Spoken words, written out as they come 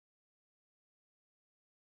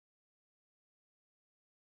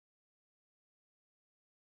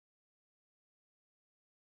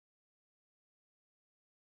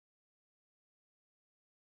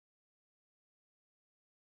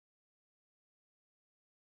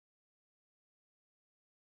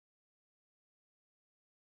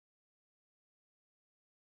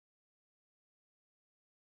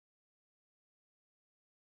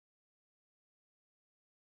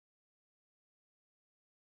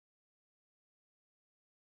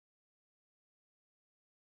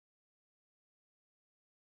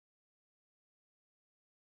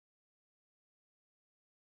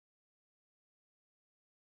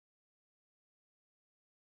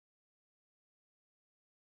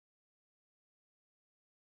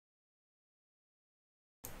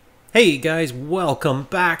Hey guys, welcome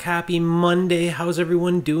back. Happy Monday. How's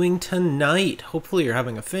everyone doing tonight? Hopefully you're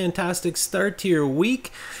having a fantastic start to your week.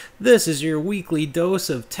 This is your weekly dose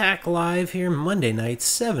of Tech Live here Monday nights,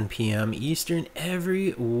 7 p.m. Eastern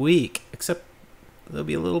every week. Except there'll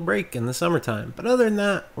be a little break in the summertime. But other than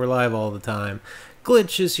that, we're live all the time.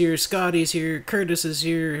 Glitch is here, Scotty's here, Curtis is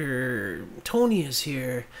here, Tony is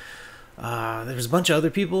here. There's a bunch of other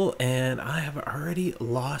people, and I have already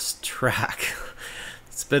lost track.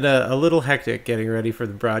 It's been a little hectic getting ready for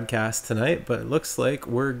the broadcast tonight, but it looks like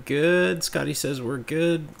we're good. Scotty says we're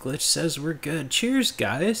good. Glitch says we're good. Cheers,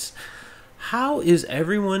 guys. How is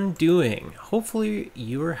everyone doing? Hopefully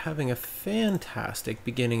you're having a fantastic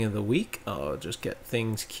beginning of the week. I'll just get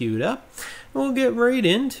things queued up, and we'll get right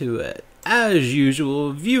into it. As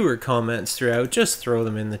usual, viewer comments throughout, just throw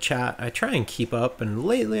them in the chat. I try and keep up, and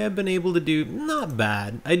lately I've been able to do not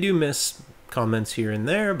bad. I do miss comments here and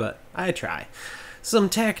there, but I try. Some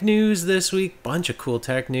tech news this week, bunch of cool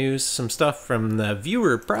tech news, some stuff from the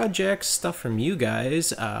viewer projects, stuff from you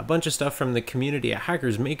guys, a bunch of stuff from the community at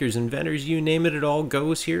Hackers, Makers, Inventors, you name it, it all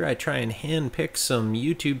goes here. I try and handpick some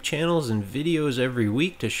YouTube channels and videos every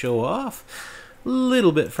week to show off. A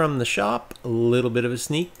little bit from the shop, a little bit of a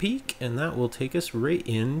sneak peek, and that will take us right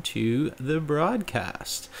into the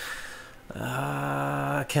broadcast.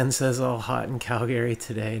 Ken says all hot in Calgary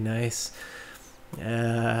today, nice.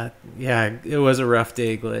 Yeah, it was a rough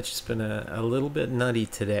day, Glitch. It's been a little bit nutty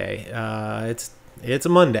today. It's a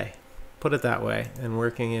Monday, put it that way. And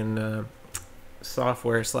working in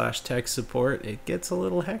software/tech support, it gets a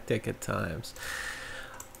little hectic at times.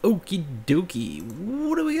 Okie dokie,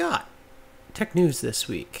 what do we got? Tech news this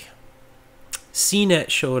week. CNET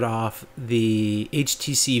showed off the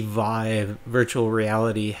HTC Vive virtual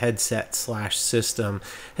reality headset/system.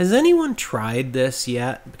 Has anyone tried this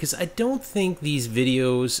yet? Because I don't think these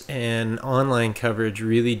videos and online coverage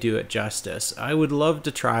really do it justice. I would love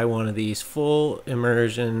to try one of these full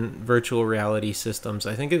immersion virtual reality systems.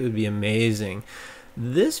 I think it would be amazing.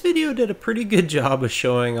 This video did a pretty good job of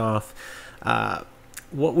showing off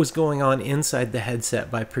what was going on inside the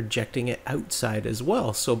headset by projecting it outside as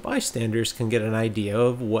well, so bystanders can get an idea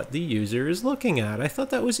of what the user is looking at. I thought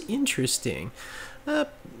that was interesting.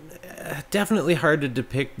 Definitely hard to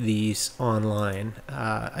depict these online.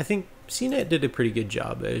 I think CNET did a pretty good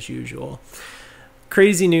job as usual.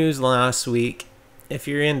 Crazy news last week. If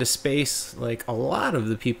you're into space, like a lot of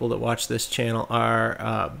the people that watch this channel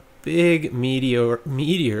are, big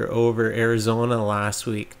meteor over Arizona last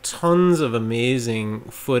week. Tons of amazing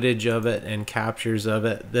footage of it and captures of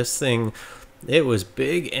it. This thing, it was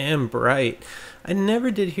big and bright. I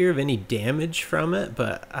never did hear of any damage from it,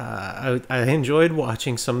 but I enjoyed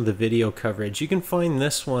watching some of the video coverage. You can find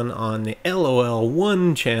this one on the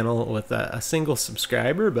LOL1 channel with a single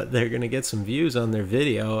subscriber, but they're going to get some views on their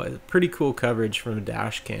video. Pretty cool coverage from a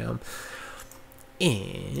dash cam.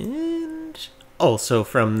 And also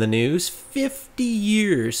from the news, 50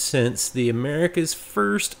 years since the America's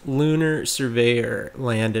first lunar surveyor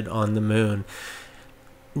landed on the moon.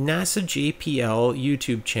 NASA JPL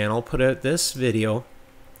YouTube channel put out this video.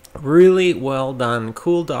 Really well done,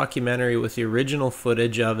 cool documentary with the original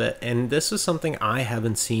footage of it, and this is something I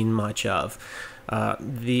haven't seen much of.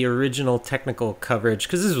 The original technical coverage,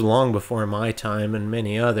 because this was long before my time and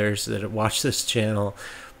many others that have watched this channel.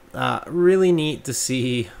 Really neat to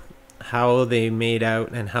see how they made out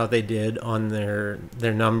and how they did on their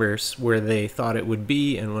numbers, where they thought it would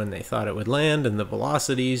be and when they thought it would land, and the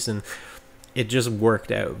velocities, and it just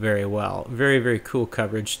worked out very well. Very, very cool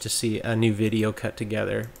coverage to see a new video cut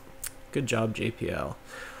together. Good job, JPL.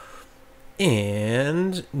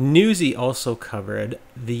 And Newsy also covered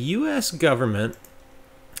the US government,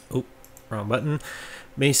 oh, wrong button,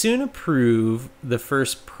 may soon approve the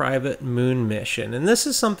first private moon mission. And this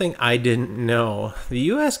is something I didn't know. The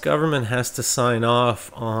US government has to sign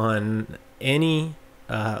off on any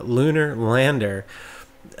lunar lander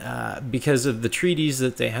because of the treaties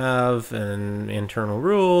that they have and internal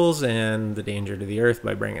rules and the danger to the Earth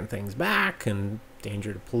by bringing things back and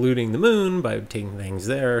danger to polluting the moon by taking things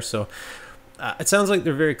there. So it sounds like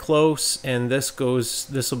they're very close, and this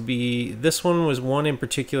one was one in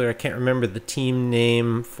particular. I can't remember the team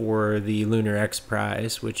name for the Lunar X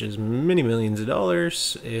Prize, which is many millions of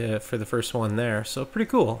dollars for the first one there. So pretty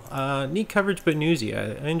cool. Neat coverage by Newsy.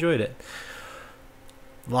 I enjoyed it.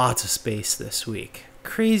 Lots of space this week.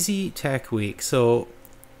 Crazy tech week. So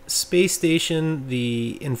space station,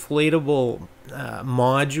 the inflatable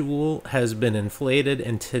module has been inflated,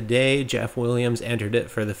 and today Jeff Williams entered it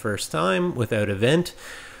for the first time without a vent.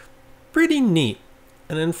 Pretty neat.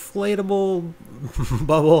 An inflatable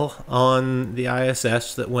bubble on the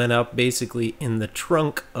ISS that went up basically in the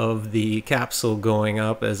trunk of the capsule going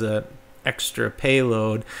up as a extra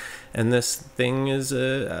payload, and this thing is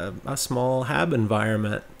a small hab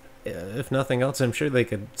environment. If nothing else, I'm sure they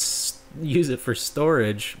could use it for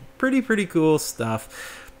storage. Pretty cool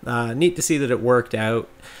stuff. Neat to see that it worked out.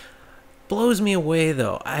 Blows me away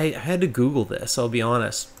though. I had to Google this, I'll be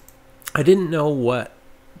honest. I didn't know what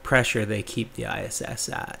pressure they keep the ISS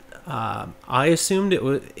at. I assumed it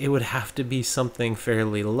would have to be something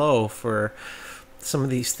fairly low for some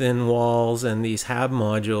of these thin walls and these hab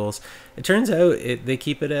modules. It turns out they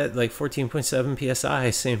keep it at like 14.7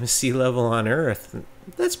 psi, same as sea level on Earth.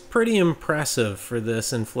 That's pretty impressive for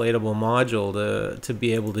this inflatable module to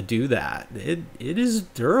be able to do that. It is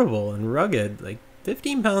durable and rugged. Like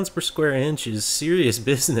 15 pounds per square inch is serious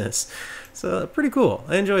business. So pretty cool.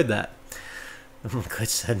 I enjoyed that. Glitch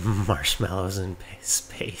said marshmallows in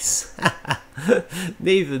space.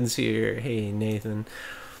 Nathan's here. Hey, Nathan.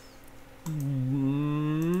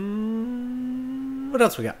 What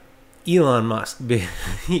else we got? Elon Musk.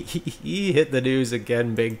 He hit the news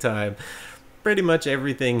again big time. Pretty much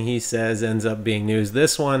everything he says ends up being news.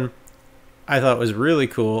 This one I thought was really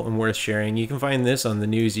cool and worth sharing. You can find this on the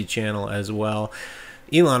Newsy channel as well.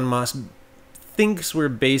 Elon Musk thinks we're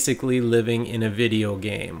basically living in a video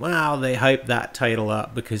game. Well, they hyped that title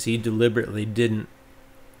up because he deliberately didn't.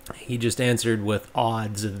 He just answered with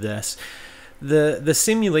odds of this. The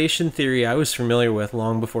simulation theory I was familiar with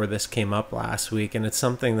long before this came up last week, and it's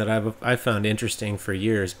something that I've found interesting for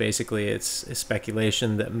years. Basically, it's a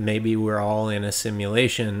speculation that maybe we're all in a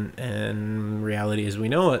simulation, and reality as we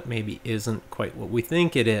know it maybe isn't quite what we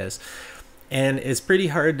think it is. And it's pretty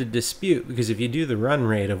hard to dispute, because if you do the run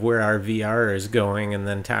rate of where our VR is going and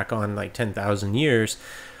then tack on like 10,000 years,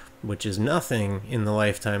 which is nothing in the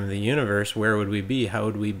lifetime of the universe, where would we be? How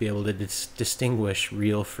would we be able to distinguish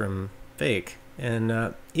real from fake? And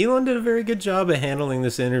Elon did a very good job of handling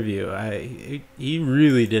this interview. He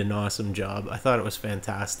really did an awesome job. I thought it was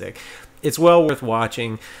fantastic. It's well worth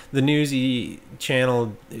watching. The Newsy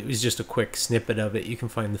channel, it was just a quick snippet of it. You can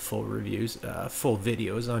find the full reviews, full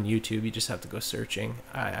videos on YouTube. You just have to go searching.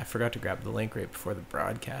 I forgot to grab the link right before the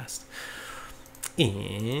broadcast.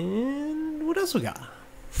 And what else we got?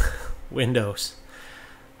 Windows.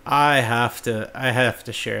 I have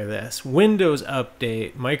to share this. Windows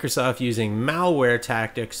update. Microsoft using malware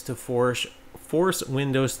tactics to force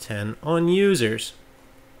Windows 10 on users.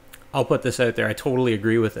 I'll put this out there. I totally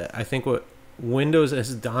agree with it. I think what Windows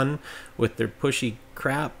has done with their pushy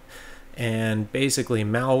crap and basically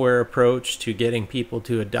malware approach to getting people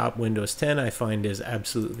to adopt Windows 10, I find is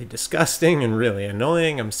absolutely disgusting and really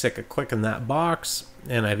annoying. I'm sick of clicking that box,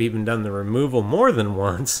 and I've even done the removal more than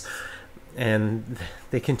once, and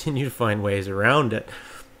they continue to find ways around it.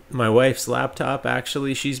 My wife's laptop,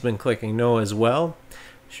 actually, she's been clicking no as well.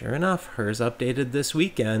 Sure enough, hers updated this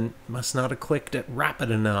weekend. Must not have clicked it rapid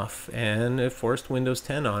enough, and it forced Windows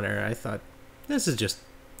 10 on her. I thought, this is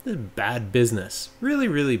bad business.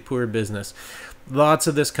 Really poor business. Lots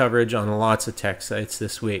of this coverage on lots of tech sites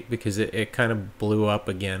this week, because it kind of blew up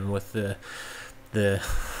again with the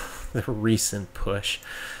recent push.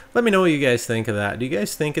 Let me know what you guys think of that. Do you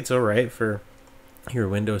guys think it's alright for your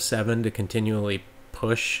Windows 7 to continually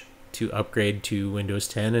push to upgrade to Windows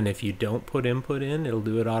 10, and if you don't put input in, it'll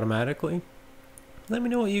do it automatically? Let me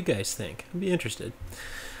know what you guys think. I'd be interested.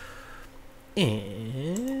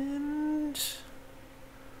 And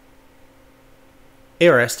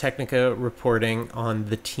ARS Technica reporting on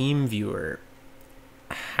the TeamViewer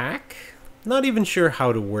hack. Not even sure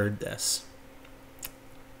how to word this.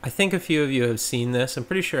 I think a few of you have seen this. I'm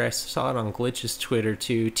pretty sure I saw it on Glitch's Twitter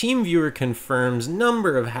too. TeamViewer confirms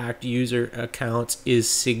number of hacked user accounts is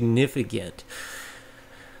significant.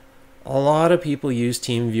 A lot of people use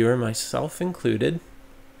TeamViewer, myself included,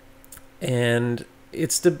 and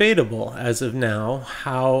it's debatable as of now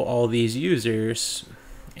how all these users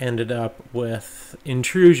ended up with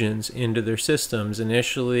intrusions into their systems.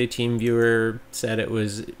 Initially, TeamViewer said it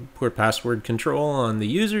was poor password control on the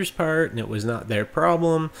user's part and it was not their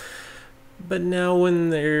problem. But now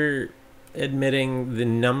when they're admitting the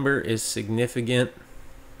number is significant,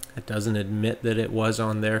 it doesn't admit that it was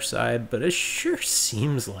on their side, but it sure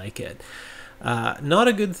seems like it. Not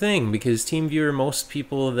a good thing, because TeamViewer, most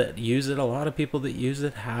people that use it, a lot of people that use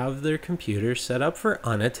it have their computer set up for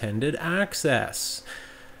unattended access.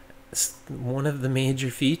 It's one of the major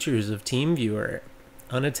features of TeamViewer.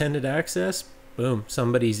 Unattended access, boom,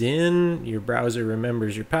 somebody's in, your browser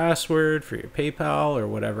remembers your password for your PayPal or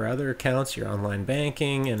whatever other accounts, your online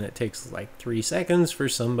banking, and it takes like 3 seconds for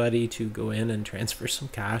somebody to go in and transfer some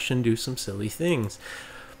cash and do some silly things.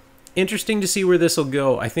 interesting to see where this will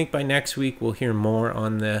go. I think by next week we'll hear more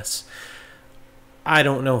on this. I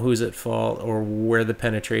don't know who's at fault or where the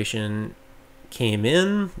penetration came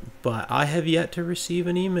in, but I have yet to receive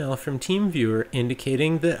an email from TeamViewer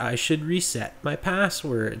indicating that I should reset my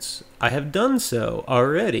passwords. I have done so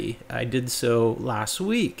already. I did so last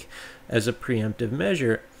week as a preemptive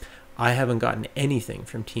measure. I haven't gotten anything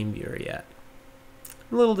from TeamViewer yet.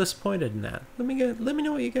 I'm a little disappointed in that. Let me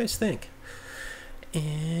know what you guys think.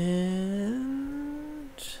 And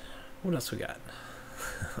what else we got?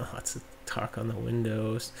 Lots of talk on the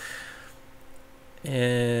Windows.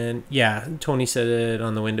 And yeah, Tony said it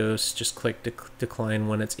on the Windows, just click decline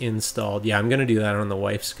when it's installed. Yeah, I'm going to do that on the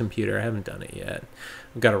wife's computer. I haven't done it yet.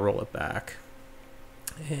 I've got to roll it back.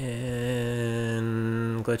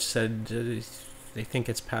 And Glitch said they think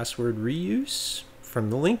it's password reuse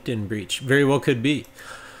from the LinkedIn breach. Very well could be.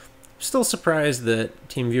 Still surprised that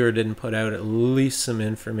TeamViewer didn't put out at least some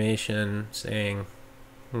information saying,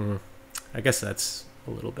 I guess that's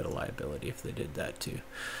a little bit of liability if they did that too.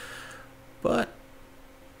 But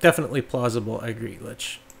definitely plausible. I agree,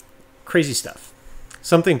 Glitch. Crazy stuff.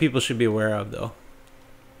 Something people should be aware of, though.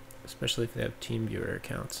 Especially if they have TeamViewer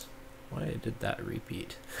accounts. Why did that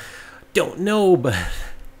repeat? Don't know, but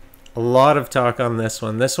a lot of talk on this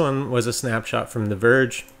one. This one was a snapshot from The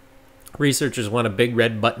Verge. Researchers want a big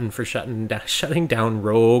red button for shutting down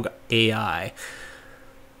rogue AI.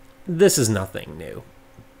 This is nothing new,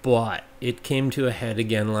 but it came to a head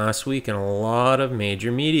again last week in a lot of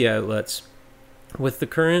major media outlets. With the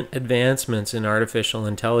current advancements in artificial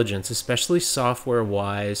intelligence, especially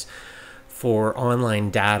software-wise for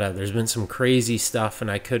online data, there's been some crazy stuff,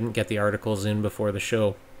 and I couldn't get the articles in before the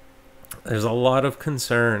show. There's a lot of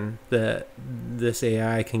concern that this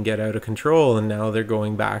AI can get out of control, and now they're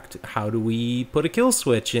going back to how do we put a kill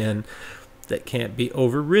switch in that can't be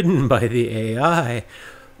overridden by the AI.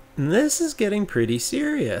 And this is getting pretty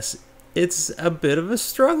serious. It's a bit of a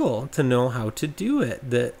struggle to know how to do it,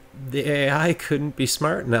 that the AI couldn't be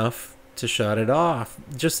smart enough to shut it off.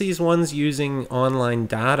 Just these ones using online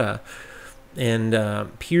data and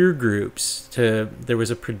peer groups there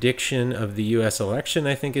was a prediction of the US election,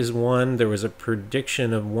 I think is one. There was a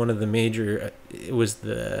prediction of one of the major, it was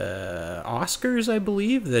the Oscars, I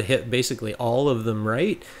believe, that hit basically all of them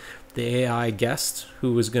right. The AI guessed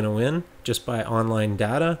who was going to win just by online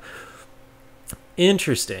data.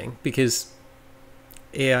 Interesting, because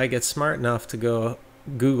AI gets smart enough to go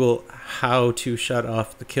Google how to shut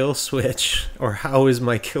off the kill switch, or how is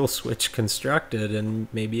my kill switch constructed, and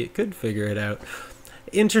maybe it could figure it out.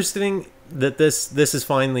 Interesting that this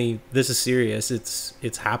is serious.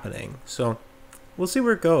 It's happening. So we'll see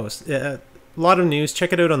where it goes. A lot of news.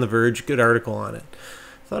 Check it out on The Verge. Good article on it.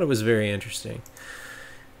 Thought it was very interesting.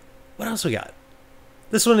 What else we got?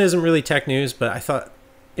 This one isn't really tech news, but I thought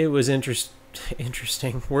it was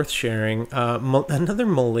interesting, worth sharing. Another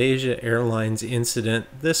Malaysia Airlines incident.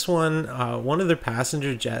 This one, one of their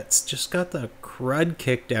passenger jets just got the crud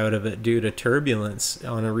kicked out of it due to turbulence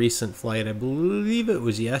on a recent flight. I believe it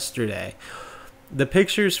was yesterday. The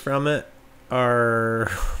pictures from it are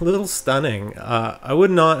a little stunning. I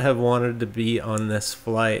would not have wanted to be on this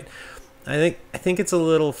flight. I think it's a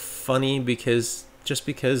little funny because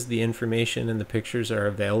the information and the pictures are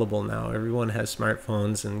available now. Everyone has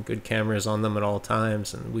smartphones and good cameras on them at all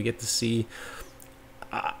times, and we get to see.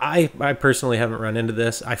 I personally haven't run into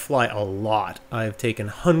this. I fly a lot. I've taken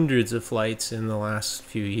hundreds of flights in the last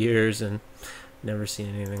few years and never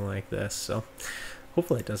seen anything like this. So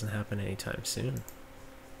hopefully it doesn't happen anytime soon.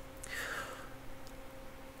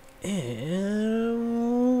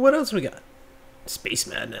 And what else we got? Space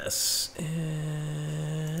Madness.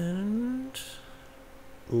 And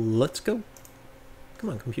let's go. Come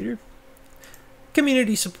on, computer.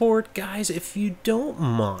 Community support, guys. If you don't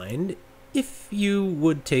mind, if you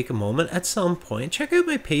would take a moment at some point, check out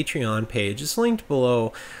my Patreon page. It's linked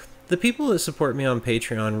below. The people that support me on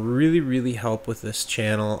Patreon really help with this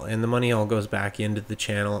channel, and the money all goes back into the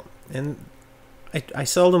channel. And I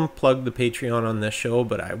seldom plug the Patreon on this show,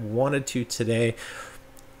 but I wanted to today.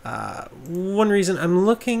 One reason I'm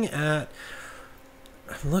looking at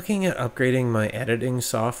upgrading my editing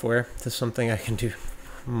software to something I can do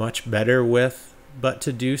much better with, but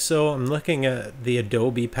to do so I'm looking at the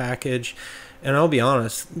Adobe package, and I'll be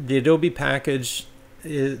honest, the Adobe package,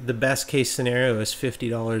 the best case scenario is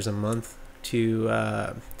 $50 a month to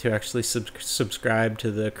actually subscribe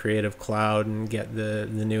to the Creative Cloud and get the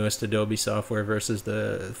newest Adobe software versus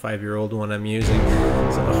the 5-year-old one I'm using.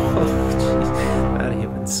 So, that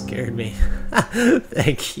even scared me.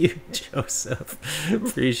 Thank you, Joseph.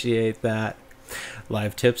 Appreciate that.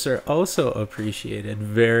 Live tips are also appreciated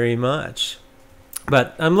very much.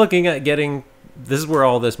 But I'm looking at getting, this is where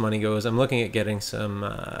all this money goes. I'm looking at getting some,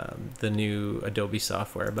 the new Adobe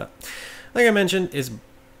software. But like I mentioned, it's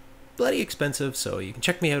bloody expensive, so you can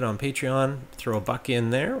check me out on Patreon, throw a buck in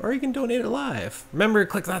there, or you can donate it live. Remember,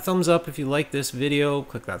 click that thumbs up if you like this video,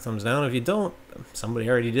 click that thumbs down if you don't. Somebody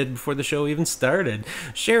already did before the show even started.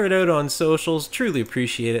 Share it out on socials, truly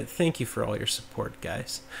appreciate it. Thank you for all your support,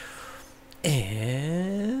 guys.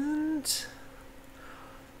 And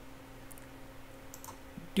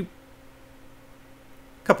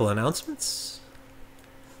couple announcements.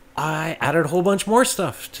 I added a whole bunch more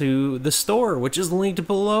stuff to the store, which is linked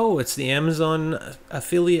below. It's the Amazon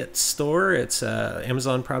affiliate store. It's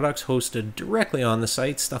Amazon products hosted directly on the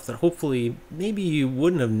site, stuff that hopefully maybe you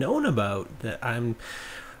wouldn't have known about. I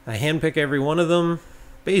handpick every one of them,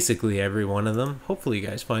 basically every one of them. Hopefully you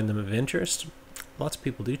guys find them of interest. Lots of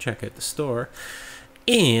people do check out the store.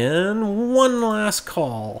 And one last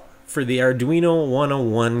call for the Arduino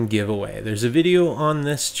 101 giveaway. There's a video on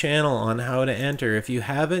this channel on how to enter. If you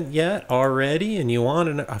haven't yet already and you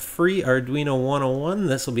want a free Arduino 101,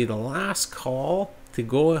 this will be the last call to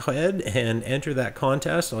go ahead and enter that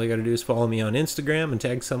contest. All you got to do is follow me on Instagram and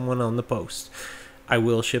tag someone on the post. I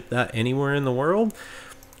will ship that anywhere in the world.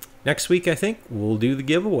 Next week, I think, we'll do the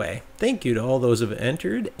giveaway. Thank you to all those who have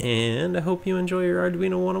entered, and I hope you enjoy your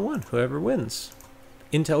Arduino 101, whoever wins.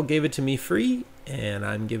 Intel gave it to me free, and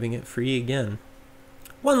I'm giving it free again.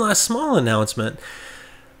 One last small announcement.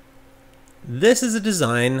 This is a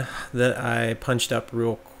design that I punched up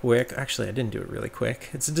real quick. Actually, I didn't do it really quick.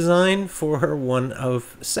 It's a design for one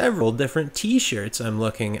of several different t-shirts I'm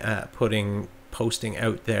looking at posting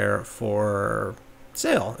out there for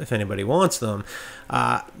sale if anybody wants them.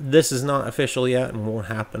 This is not official yet and won't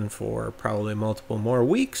happen for probably multiple more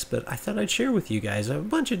weeks, but I thought I'd share with you guys. I have a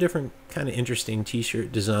bunch of different kind of interesting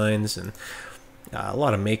t-shirt designs and a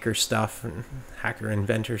lot of maker stuff and hacker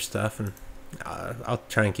inventor stuff, and I'll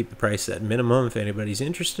try and keep the price at minimum. If anybody's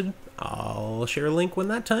interested, I'll share a link when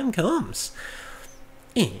that time comes.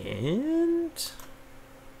 And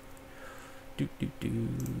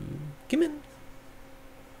come in.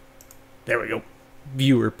 There we go.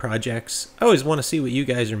 Viewer projects. I always want to see what you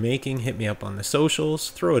guys are making. Hit me up on the socials.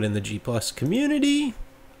 Throw it in the G+ community.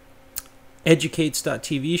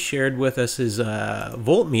 Educates.tv shared with us his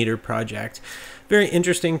voltmeter project. Very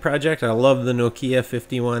interesting project. I love the Nokia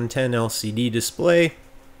 5110 LCD display.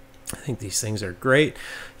 I think these things are great.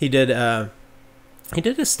 He did a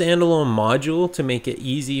standalone module to make it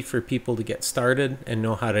easy for people to get started and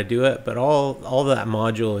know how to do it, but all that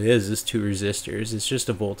module is 2 resistors. It's just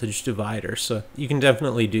a voltage divider, so you can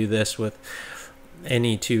definitely do this with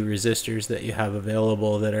any 2 resistors that you have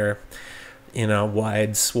available that are in a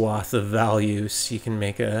wide swath of values. You can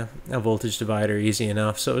make a voltage divider easy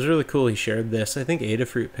enough. So it was really cool he shared this. I think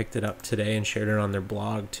Adafruit picked it up today and shared it on their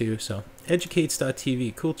blog too. So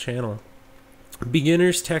Educates.tv, cool channel.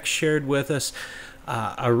 Beginners Tech shared with us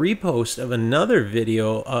a repost of another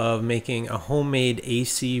video of making a homemade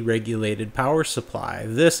AC regulated power supply.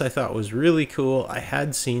 This I thought was really cool. I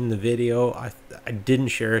had seen the video. I didn't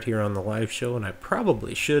share it here on the live show, and I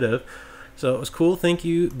probably should have. So it was cool. Thank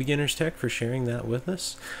you, Beginners Tech, for sharing that with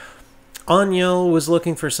us. Aniel was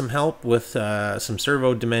looking for some help with some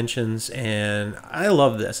servo dimensions, and I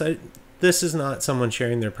love this. This is not someone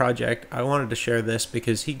sharing their project. I wanted to share this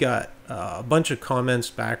because he got a bunch of comments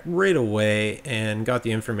back right away and got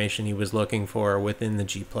the information he was looking for within the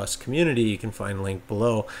G+ community. You can find a link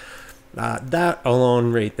below. That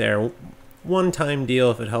alone right there, one-time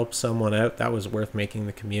deal, if it helps someone out, that was worth making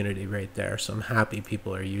the community right there. So I'm happy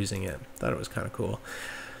people are using it. Thought it was kind of cool.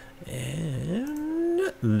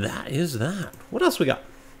 And that is that. What else we got?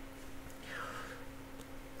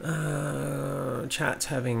 Chat's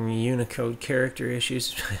having Unicode character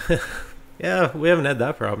issues. Yeah, we haven't had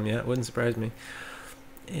that problem yet. Wouldn't surprise me.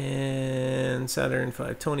 And Saturn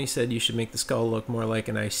 5. Tony said you should make the skull look more like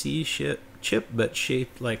an IC chip, but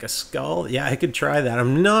shaped like a skull. Yeah, I could try that.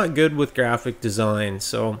 I'm not good with graphic design,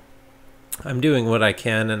 so I'm doing what I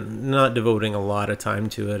can and not devoting a lot of time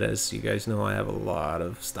to it. As you guys know, I have a lot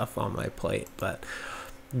of stuff on my plate, but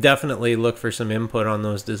definitely look for some input on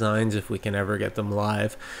those designs if we can ever get them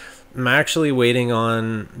live. I'm actually waiting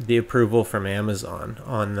on the approval from Amazon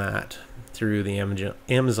on that through the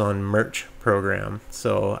Amazon merch program.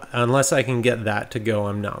 So unless I can get that to go,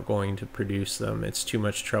 I'm not going to produce them. It's too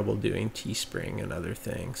much trouble doing Teespring and other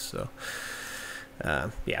things. So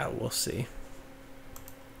yeah, we'll see.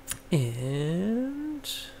 And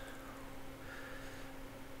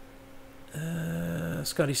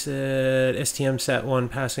Scotty said STM Sat 1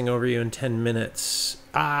 passing over you in 10 minutes.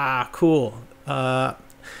 Ah, cool.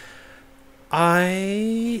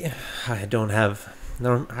 I don't have.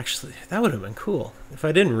 No, actually, that would have been cool. If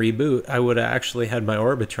I didn't reboot, I would have actually had my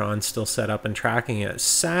Orbitron still set up and tracking it.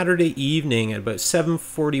 Saturday evening at about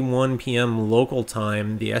 7:41 p.m. local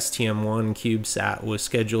time, the STM-1 CubeSat was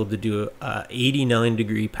scheduled to do a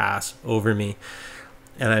 89-degree pass over me,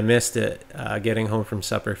 and I missed it, getting home from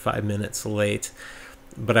supper 5 minutes late.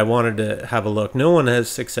 But I wanted to have a look. No one has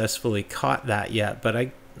successfully caught that yet,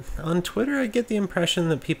 but on Twitter, I get the impression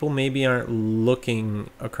that people maybe aren't looking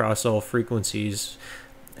across all frequencies.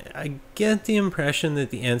 I get the impression that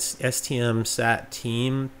the STM SAT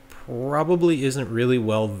team probably isn't really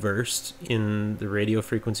well versed in the radio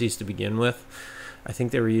frequencies to begin with. I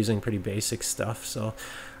think they were using pretty basic stuff. So,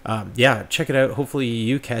 yeah, check it out. Hopefully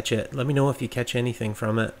you catch it. Let me know if you catch anything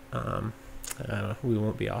from it. We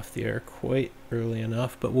won't be off the air quite early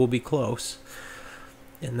enough, but we'll be close.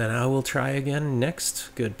 And then I will try again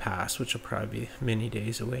next good pass, which will probably be many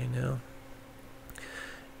days away now.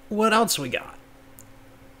 What else we got?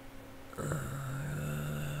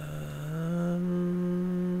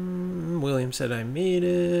 William said I made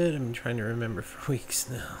it. I'm trying to remember for weeks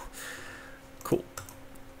now. Cool.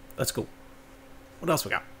 Let's go. What else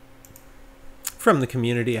we got? From the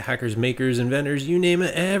community of hackers, makers, inventors, you name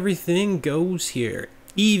it, everything goes here.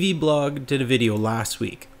 EV Blog did a video last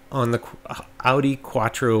week on the Audi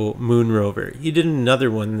Quattro Moon Rover. He did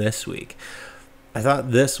another one this week. I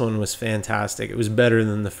thought this one was fantastic. It was better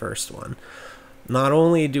than the first one. Not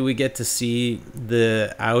only do we get to see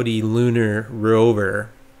the Audi Lunar Rover,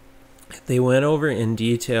 they went over in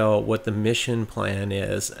detail what the mission plan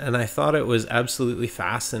is, and I thought it was absolutely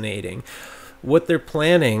fascinating. What they're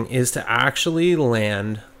planning is to actually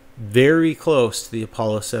land very close to the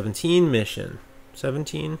Apollo 17 mission.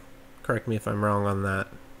 17? Correct me if I'm wrong on that.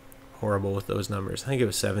 Horrible with those numbers. I think it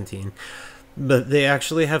was 17. But they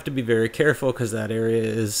actually have to be very careful because that area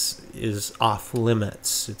is off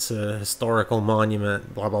limits. It's a historical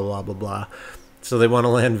monument, blah, blah, blah, blah, blah. So they want to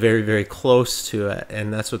land very, very close to it,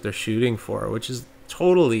 and that's what they're shooting for, which is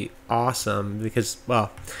totally awesome because,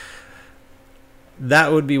 well,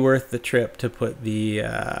 that would be worth the trip to put the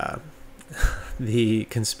the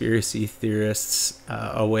conspiracy theorists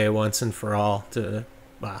away once and for all.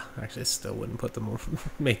 Well, actually, I still wouldn't put them,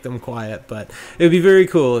 make them quiet, but it would be very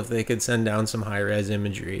cool if they could send down some high-res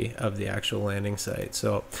imagery of the actual landing site.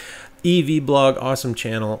 So, EV Blog, awesome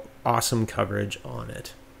channel, awesome coverage on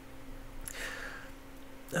it.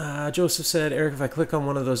 Joseph said, Eric, if I click on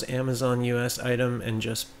one of those Amazon US item and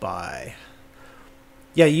just buy.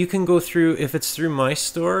 Yeah, you can go through, if it's through my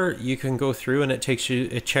store, you can go through and it checks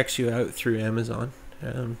you out through Amazon.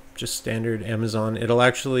 Just standard Amazon. It'll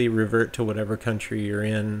actually revert to whatever country you're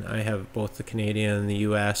in. I have both the Canadian and the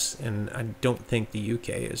US, and I don't think the UK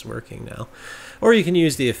is working now. Or you can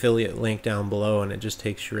use the affiliate link down below and it just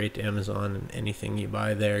takes you right to Amazon, and anything you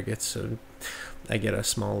buy there gets I get a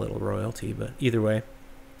small little royalty. But either way,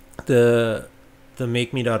 the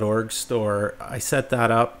makeme.org store, I set that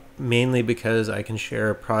up mainly because I can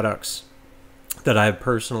share products that I've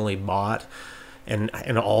personally bought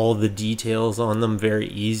and all the details on them very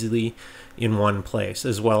easily in one place,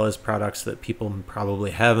 as well as products that people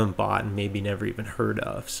probably haven't bought and maybe never even heard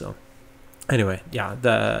of. So anyway, yeah,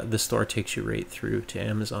 the store takes you right through to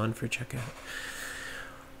Amazon for checkout.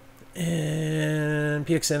 And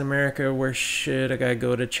PXN America, where should I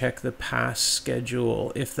go to check the pass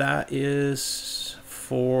schedule? If that is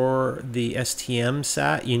for the STM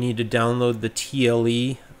SAT, you need to download the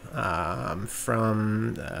TLE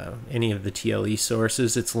from any of the TLE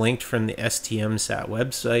sources. It's linked from the STM SAT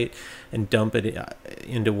website, and dump it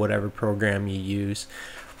into whatever program you use.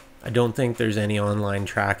 I don't think there's any online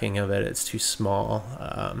tracking of it. It's too small.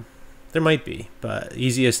 There might be, but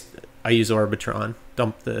easiest, I use Orbitron.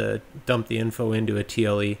 Dump the info into a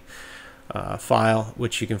TLE file,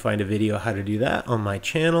 which you can find a video how to do that on my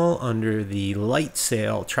channel under the light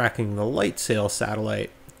sail, tracking the light sail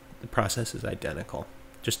satellite. The process is identical,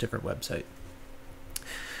 just different website.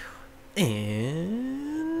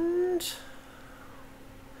 And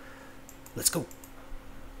let's go.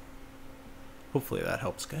 Hopefully that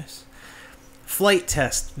helps, guys. Flight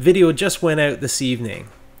test video just went out this evening.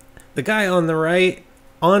 The guy on the right,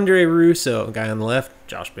 Andre Russo. The guy on the left,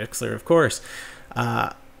 Josh Bixler, of course.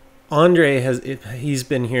 Andre he's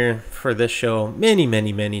been here for this show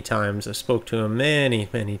many times. I spoke to him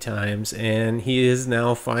many times, and he is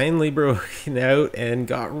now finally broken out and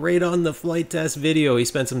got right on the flight test video. He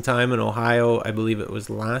spent some time in Ohio, I believe it was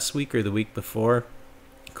last week or the week before.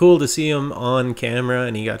 Cool to see him on camera,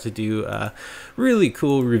 and he got to do a really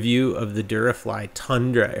cool review of the Durafly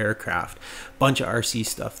Tundra aircraft. Bunch of RC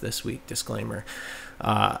stuff this week, disclaimer.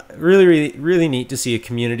 Really neat to see a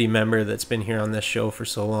community member that's been here on this show for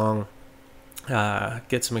so long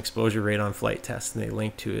get some exposure rate on flight tests, and they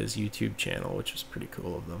linked to his YouTube channel, which was pretty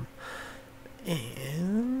cool of them.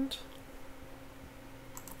 And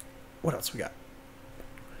what else we got?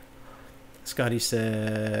 Scotty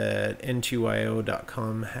said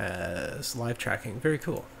n2io.com has live tracking. Very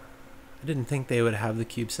cool. I didn't think they would have the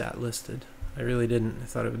CubeSat listed. I really didn't. I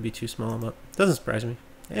thought it would be too small, but doesn't surprise me.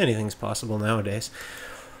 Anything's possible nowadays.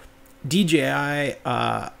 DJI,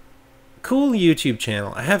 cool YouTube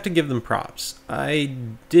channel. I have to give them props. I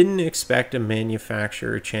didn't expect a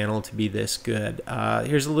manufacturer channel to be this good.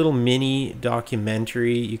 Here's a little mini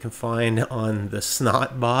documentary you can find on the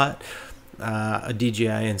Snotbot, a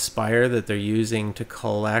DJI Inspire that they're using to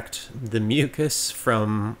collect the mucus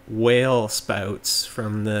from whale spouts,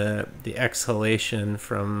 from the exhalation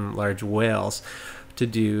from large whales, to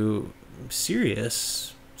do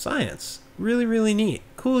serious science. Really neat.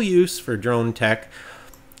 Cool use for drone tech.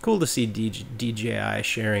 Cool to see DJI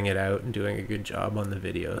sharing it out and doing a good job on the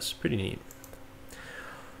videos. Pretty neat.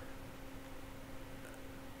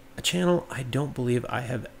 A channel I don't believe I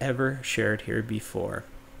have ever shared here before.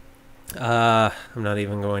 I'm not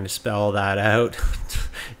even going to spell that out.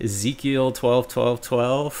 Ezekiel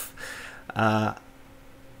 12:12:12.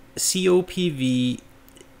 COFPV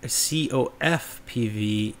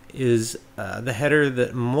is the header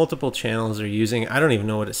that multiple channels are using. I don't even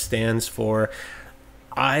know what it stands for.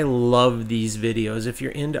 I love these videos. If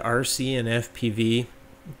you're into RC and FPV,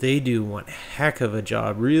 they do one heck of a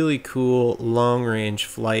job. Really cool long-range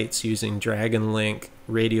flights using Dragon Link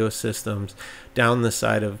radio systems down the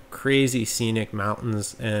side of crazy scenic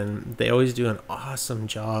mountains, and they always do an awesome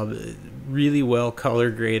job. Really well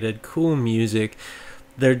color graded, cool music.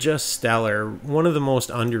 They're just stellar. One of the most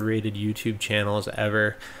underrated YouTube channels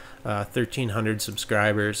ever. 1,300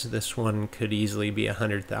 subscribers. This one could easily be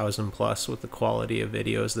 100,000 plus with the quality of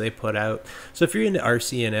videos they put out. So if you're into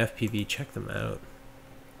RC and FPV, check them out.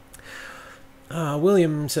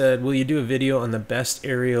 William said, will you do a video on the best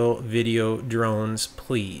aerial video drones,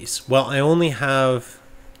 please? Well, I only have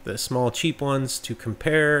the small cheap ones to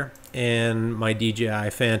compare and my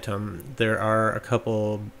DJI Phantom. There are a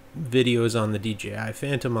couple videos on the DJI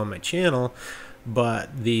Phantom on my channel,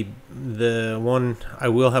 but the one, I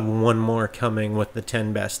will have one more coming with the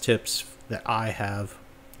 10 best tips that I have,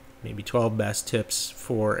 maybe 12 best tips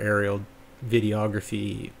for aerial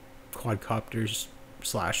videography, quadcopters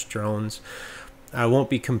 / drones. I won't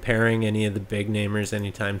be comparing any of the big namers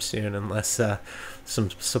anytime soon unless some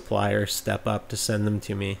suppliers step up to send them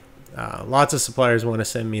to me. Lots of suppliers want to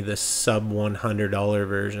send me the sub $100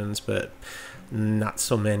 versions, but not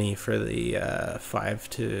so many for the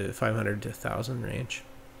 500 to 1,000 range,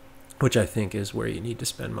 which I think is where you need to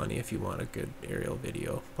spend money if you want a good aerial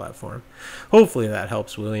video platform. Hopefully that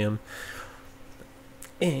helps, William.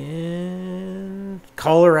 And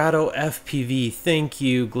Colorado FPV, thank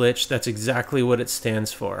you, Glitch. That's exactly what it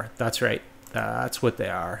stands for. That's right. That's what they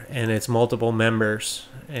are. And it's multiple members.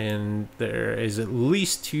 And there is at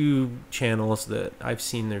least 2 channels that I've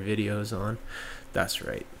seen their videos on. That's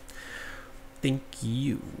right. Thank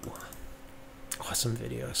you. Awesome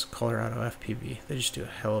videos. Colorado FPV. They just do a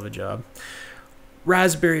hell of a job.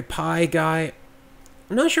 Raspberry Pi guy.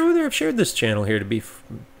 I'm not sure whether I've shared this channel here, to be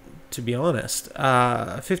honest.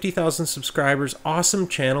 50,000 subscribers. Awesome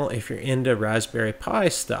channel if you're into Raspberry Pi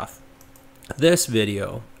stuff. This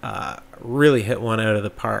video really hit one out of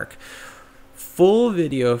the park. Full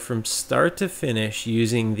video from start to finish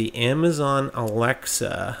using the Amazon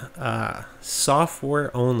Alexa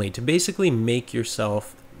software only to basically make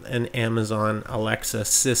yourself an Amazon Alexa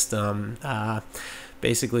system.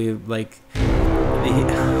 Basically like the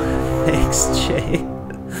thanks, Jay.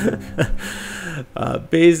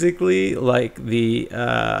 Basically like the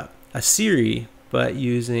a Siri, but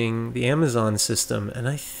using the Amazon system, and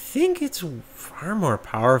I think it's far more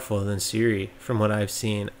powerful than Siri from what I've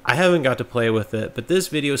seen. I haven't got to play with it, but this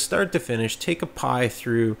video, start to finish, take a Pi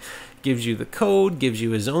through, gives you the code, gives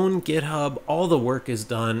you his own GitHub, all the work is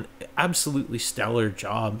done. Absolutely stellar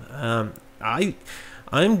job.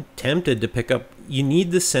 I'm tempted to pick up, you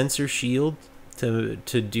need the sensor shield to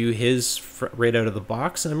do his right out of the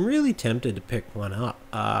box. I'm really tempted to pick one up.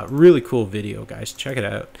 Really cool video, guys. Check it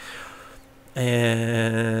out.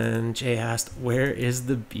 And Jay asked, where is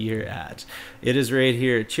the beer at? It is right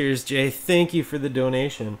here. Cheers, Jay. Thank you for the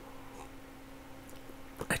donation.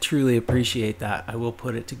 I truly appreciate that. I will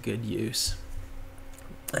put it to good use.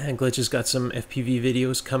 And Glitch has got some FPV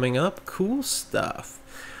videos coming up. Cool stuff.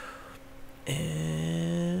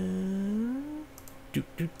 And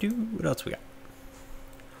what else we got?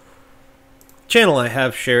 Channel I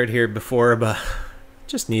have shared here before, but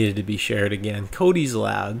just needed to be shared again. Cody's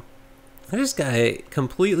Lab. This guy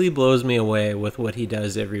completely blows me away with what he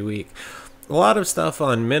does every week. A lot of stuff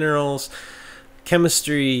on minerals,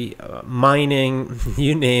 chemistry, mining,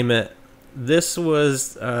 you name it. This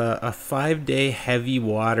was a 5-day heavy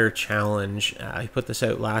water challenge. He put this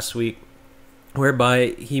out last week, whereby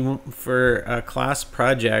he, for a class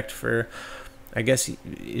project for, I guess,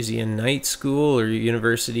 is he in night school or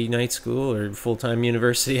university night school or full-time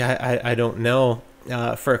university? I don't know.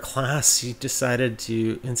 For a class, he decided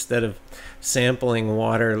to, instead of sampling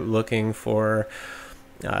water looking for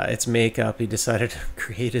its makeup, he decided to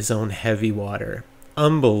create his own heavy water.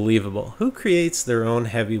 Unbelievable. Who creates their own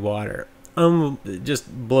heavy water? It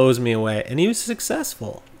just blows me away. And he was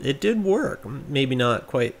successful. It did work. Maybe not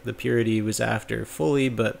quite the purity he was after fully,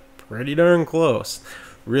 but pretty darn close.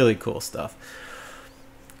 Really cool stuff.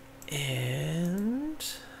 And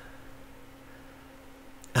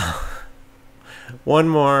one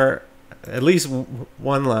more, at least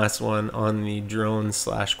one last one on the drones /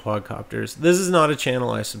 quadcopters. This is not a channel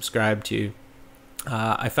I subscribe to.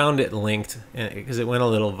 I found it linked because it went a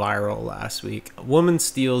little viral last week. A woman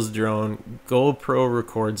steals drone, GoPro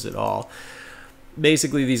records it all.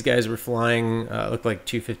 Basically, these guys were flying, looked like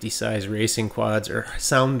 250 size racing quads, or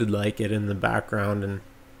sounded like it in the background, and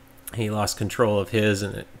he lost control of his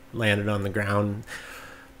and it landed on the ground.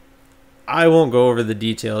 I won't go over the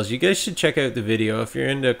details. You guys should check out the video if you're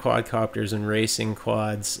into quadcopters and racing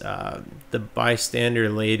quads. The bystander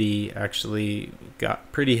lady actually got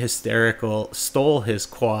pretty hysterical, stole his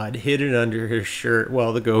quad, hid it under her shirt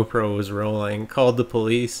while the GoPro was rolling, called the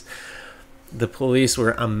police. The police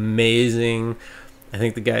were amazing. I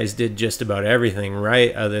think the guys did just about everything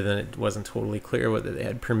right, other than it wasn't totally clear whether they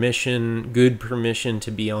had permission, good permission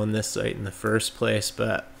to be on this site in the first place.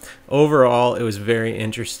 But overall, it was very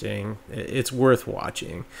interesting. It's worth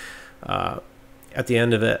watching. At the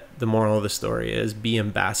end of it, the moral of the story is be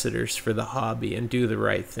ambassadors for the hobby and do the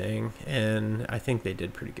right thing. And I think they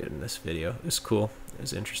did pretty good in this video. It was cool. It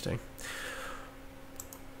was interesting.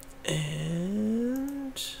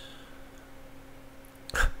 And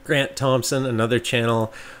Grant Thompson, another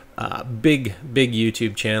channel, big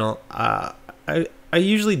YouTube channel. I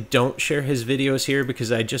usually don't share his videos here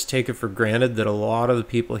because I just take it for granted that a lot of the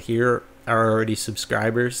people here are already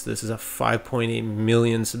subscribers. This is a 5.8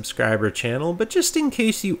 million subscriber channel, but just in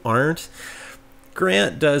case you aren't,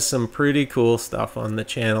 Grant does some pretty cool stuff on the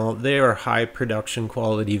channel. They are high production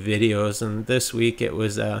quality videos, and this week it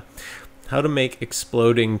was how to make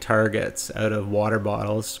exploding targets out of water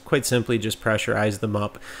bottles. Quite simply, just pressurize them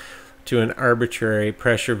up to an arbitrary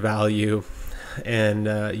pressure value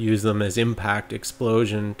and use them as impact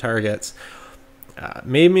explosion targets.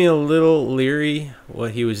 Made me a little leery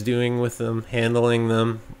what he was doing with them, handling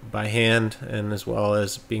them by hand, and as well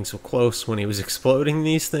as being so close when he was exploding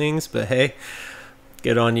these things. But hey,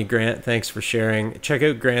 good on you, Grant. Thanks for sharing. Check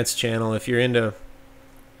out Grant's channel. If you're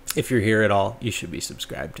here at all, you should be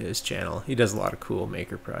subscribed to his channel. He does a lot of cool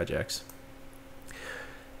maker projects.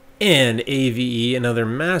 And AVE, another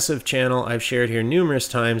massive channel I've shared here numerous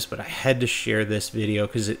times, but I had to share this video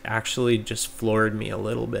because it actually just floored me a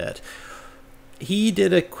little bit. He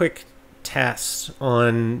did a quick test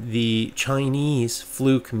on the Chinese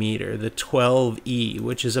fluke meter, the 12E,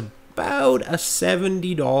 which is about a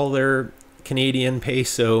 $70 Canadian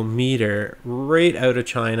peso meter right out of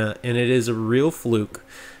China, and it is a real fluke.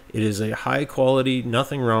 It is a high quality,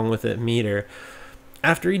 nothing wrong with it meter.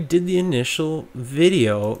 After he did the initial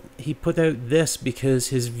video, he put out this because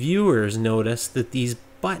his viewers noticed that these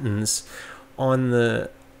buttons on the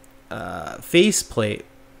faceplate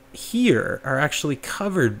here are actually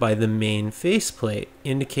covered by the main faceplate,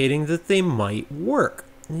 indicating that they might work.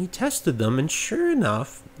 And he tested them, and sure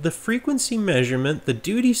enough, the frequency measurement, the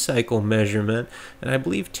duty cycle measurement, and I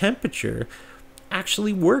believe temperature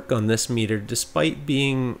actually work on this meter despite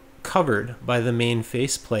being covered by the main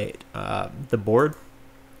faceplate. The board,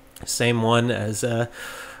 same one as the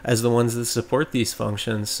ones that support these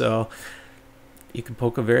functions. So you can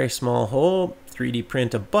poke a very small hole, 3D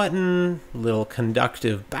print a button, little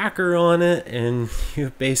conductive backer on it, and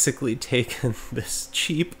you've basically taken this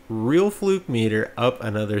cheap real fluke meter up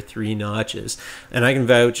another 3 notches. And I can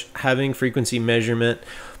vouch, having frequency measurement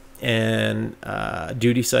and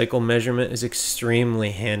duty cycle measurement is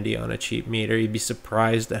extremely handy on a cheap meter. You'd be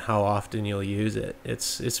surprised at how often you'll use it.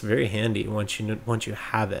 It's very handy once you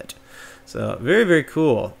have it. So very, very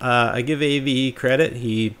cool. I give AVE credit.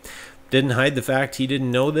 He didn't hide the fact he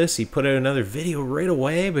didn't know this. He put out another video right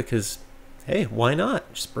away because, hey, why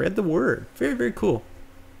not? Spread the word. Very, very cool.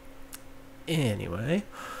 Anyway,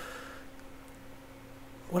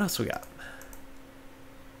 what else we got?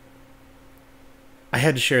 I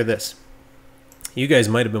had to share this. You guys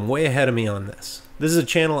might have been way ahead of me on this. This is a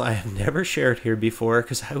channel I have never shared here before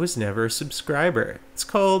because I was never a subscriber. It's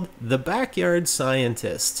called The Backyard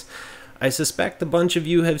Scientist. I suspect a bunch of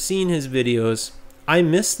you have seen his videos. I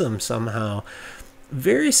miss them somehow.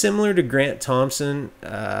 Very similar to Grant Thompson,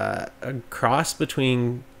 a cross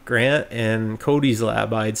between Grant and Cody's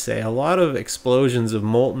lab, I'd say. A lot of explosions of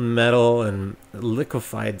molten metal and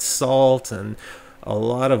liquefied salt and a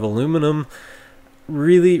lot of aluminum.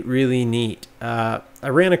 Really, really neat. I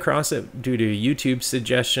ran across it due to a YouTube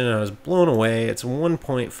suggestion. I was blown away. It's a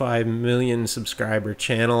 1.5 million subscriber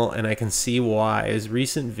channel, and I can see why. His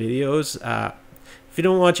recent videos, if you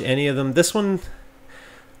don't watch any of them, this one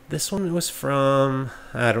was from,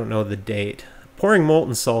 I don't know the date. Pouring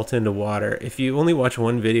molten salt into water. If you only watch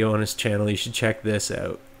one video on his channel, you should check this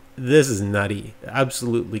out. This is nutty.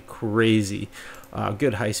 Absolutely crazy.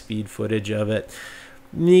 Good high-speed footage of it.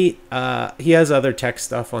 Neat. He has other tech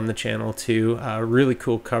stuff on the channel too. Really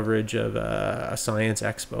cool coverage of a science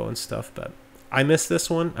expo and stuff. But I missed this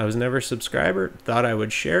one. I was never a subscriber. Thought I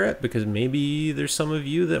would share it because maybe there's some of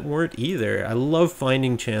you that weren't either. I love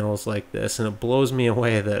finding channels like this, and it blows me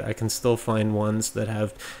away that I can still find ones that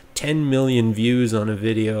have 10 million views on a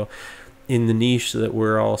video in the niche that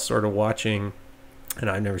we're all sort of watching, and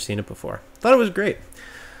I've never seen it before. Thought it was great.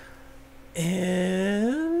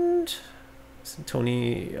 And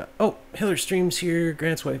Tony, oh, Hiller Streams here.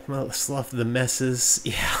 Grant's wife must love the messes.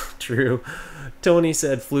 Yeah, true. Tony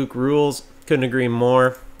said Fluke rules. Couldn't agree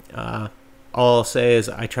more. All I'll say is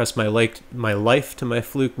I trust my life to my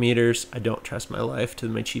Fluke meters. I don't trust my life to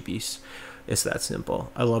my cheapies. It's that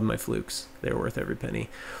simple. I love my Flukes. They're worth every penny.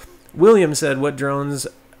 William said, what drones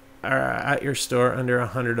are at your store under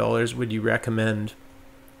 $100 would you recommend?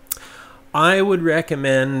 I would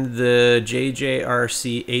recommend the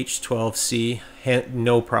JJRC H12C,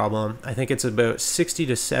 no problem. I think it's about $60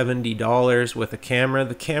 to $70 with a camera.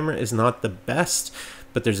 The camera is not the best,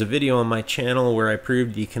 but there's a video on my channel where I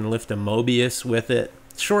proved you can lift a Mobius with it.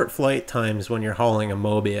 Short flight times when you're hauling a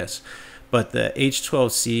Mobius, but the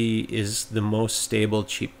H12C is the most stable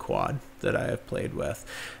cheap quad that I have played with.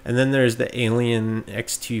 And then there's the Alien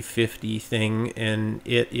X250 thing, and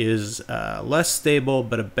it is less stable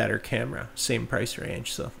but a better camera, same price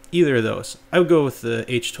range. So either of those, I would go with the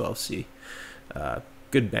H12C.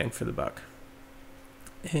 Good bang for the buck.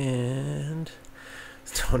 And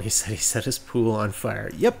Tony said he set his pool on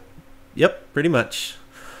fire. Yep, pretty much.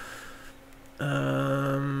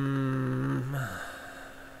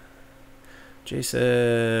 Jay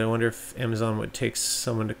said, I wonder if Amazon would take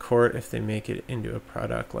someone to court if they make it into a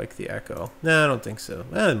product like the Echo. No, I don't think so.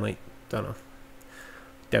 Well, it might. Don't know.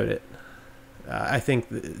 Doubt it. I think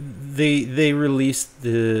they released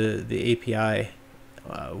the API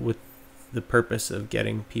with the purpose of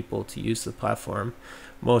getting people to use the platform.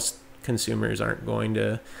 Most consumers aren't going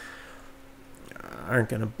to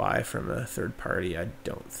buy from a third party, I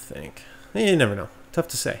don't think. You never know. Tough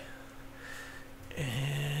to say.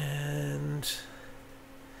 And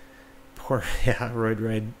poor, yeah,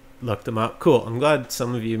 Royd looked them up. Cool. I'm glad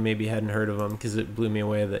some of you maybe hadn't heard of them because it blew me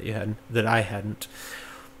away that I hadn't.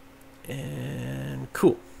 And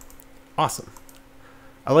cool. Awesome.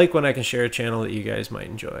 I like when I can share a channel that you guys might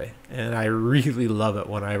enjoy, and I really love it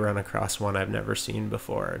when I run across one I've never seen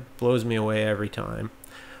before. It blows me away every time.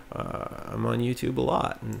 I'm on YouTube a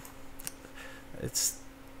lot, and it's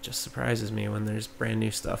just surprises me when there's brand new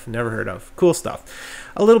stuff never heard of. Cool stuff.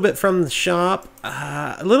 A little bit from the shop.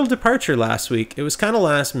 A little departure last week. It was kind of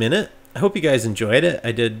last minute. I hope you guys enjoyed it.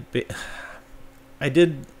 I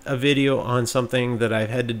did a video on something that I've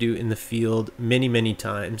had to do in the field many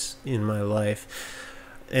times in my life,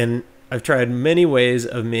 and I've tried many ways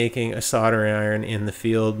of making a soldering iron in the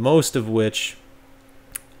field, most of which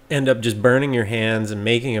end up just burning your hands and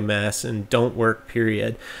making a mess and don't work,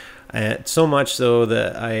 period. So much so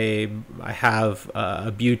that I have a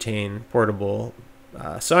butane portable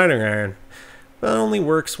soldering iron, but it only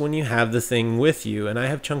works when you have the thing with you. And I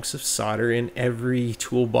have chunks of solder in every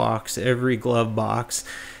toolbox, every glove box.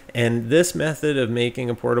 And this method of making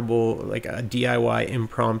a portable, like a DIY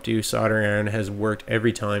impromptu soldering iron, has worked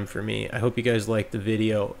every time for me. I hope you guys liked the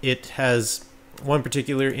video. It has one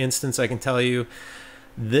particular instance I can tell you.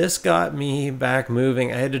 This got me back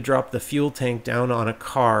moving. I had to drop the fuel tank down on a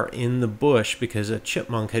car in the bush because a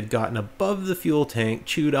chipmunk had gotten above the fuel tank,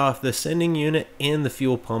 chewed off the sending unit and the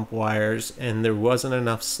fuel pump wires, and there wasn't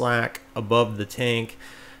enough slack above the tank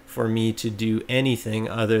for me to do anything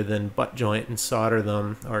other than butt joint and solder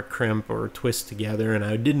them or crimp or twist together, and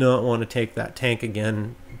I did not want to take that tank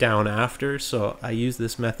again down after, so I used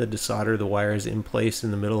this method to solder the wires in place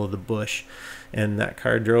in the middle of the bush, and that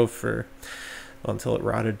car drove for until it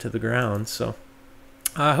rotted to the ground. So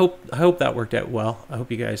I hope that worked out well. I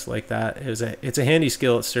hope you guys like that. It's a handy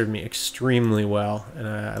skill. It served me extremely well, and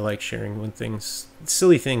I like sharing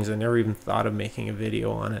silly things. I never even thought of making a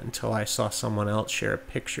video on it until I saw someone else share a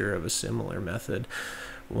picture of a similar method.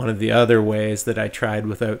 One of the other ways that I tried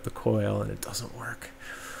without the coil, and it doesn't work.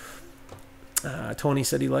 Tony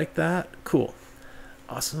said he liked that. Cool.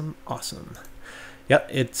 Awesome. Yeah,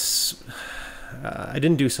 I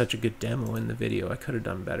didn't do such a good demo in the video. I could have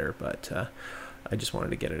done better, but I just wanted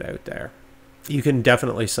to get it out there. You can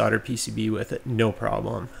definitely solder PCB with it, no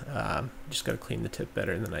problem. Just got to clean the tip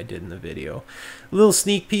better than I did in the video. A little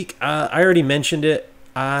sneak peek. I already mentioned it.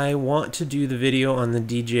 I want to do the video on the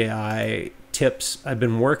DJI tips. I've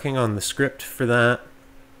been working on the script for that.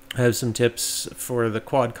 I have some tips for the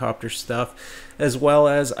quadcopter stuff, as well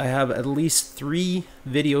as I have at least 3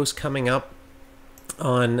 videos coming up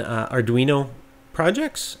on Arduino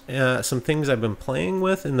projects. Some things I've been playing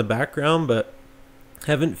with in the background, but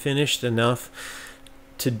haven't finished enough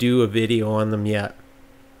to do a video on them yet.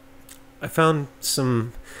 I found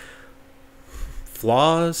some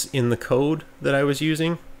flaws in the code that I was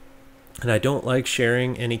using, and I don't like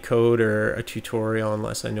sharing any code or a tutorial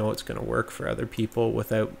unless I know it's going to work for other people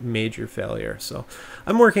without major failure. So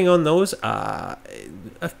I'm working on those.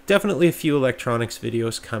 Definitely a few electronics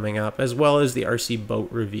videos coming up, as well as the RC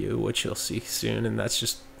boat review, which you'll see soon. And that's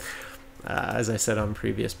just, as I said on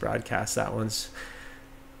previous broadcasts, that one's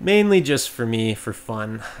mainly just for me, for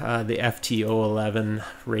fun. The FT011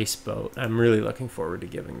 race boat. I'm really looking forward to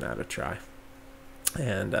giving that a try.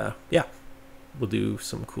 And yeah, we'll do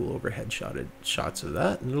some cool overhead shots of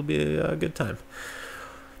that, and it'll be a good time.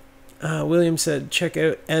 William said, check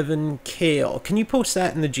out Evan Kale. Can you post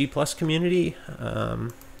that in the G Plus community?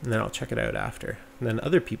 And then I'll check it out after. And then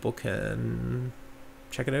other people can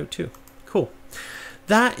check it out too. Cool.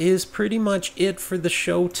 That is pretty much it for the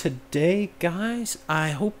show today, guys. I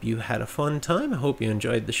hope you had a fun time. I hope you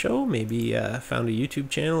enjoyed the show. Maybe found a YouTube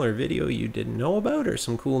channel or video you didn't know about, or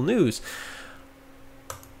some cool news.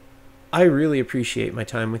 I really appreciate my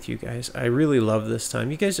time with you guys. I really love this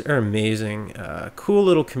time. You guys are amazing. Cool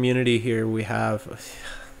little community here we have.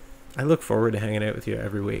 I look forward to hanging out with you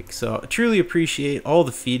every week. So I truly appreciate all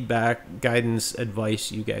the feedback, guidance,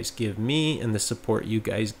 advice you guys give me, and the support you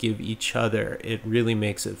guys give each other. It really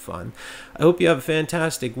makes it fun. I hope you have a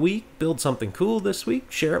fantastic week. Build something cool this week.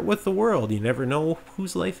 Share it with the world. You never know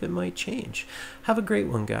whose life it might change. Have a great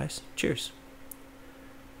one, guys. Cheers.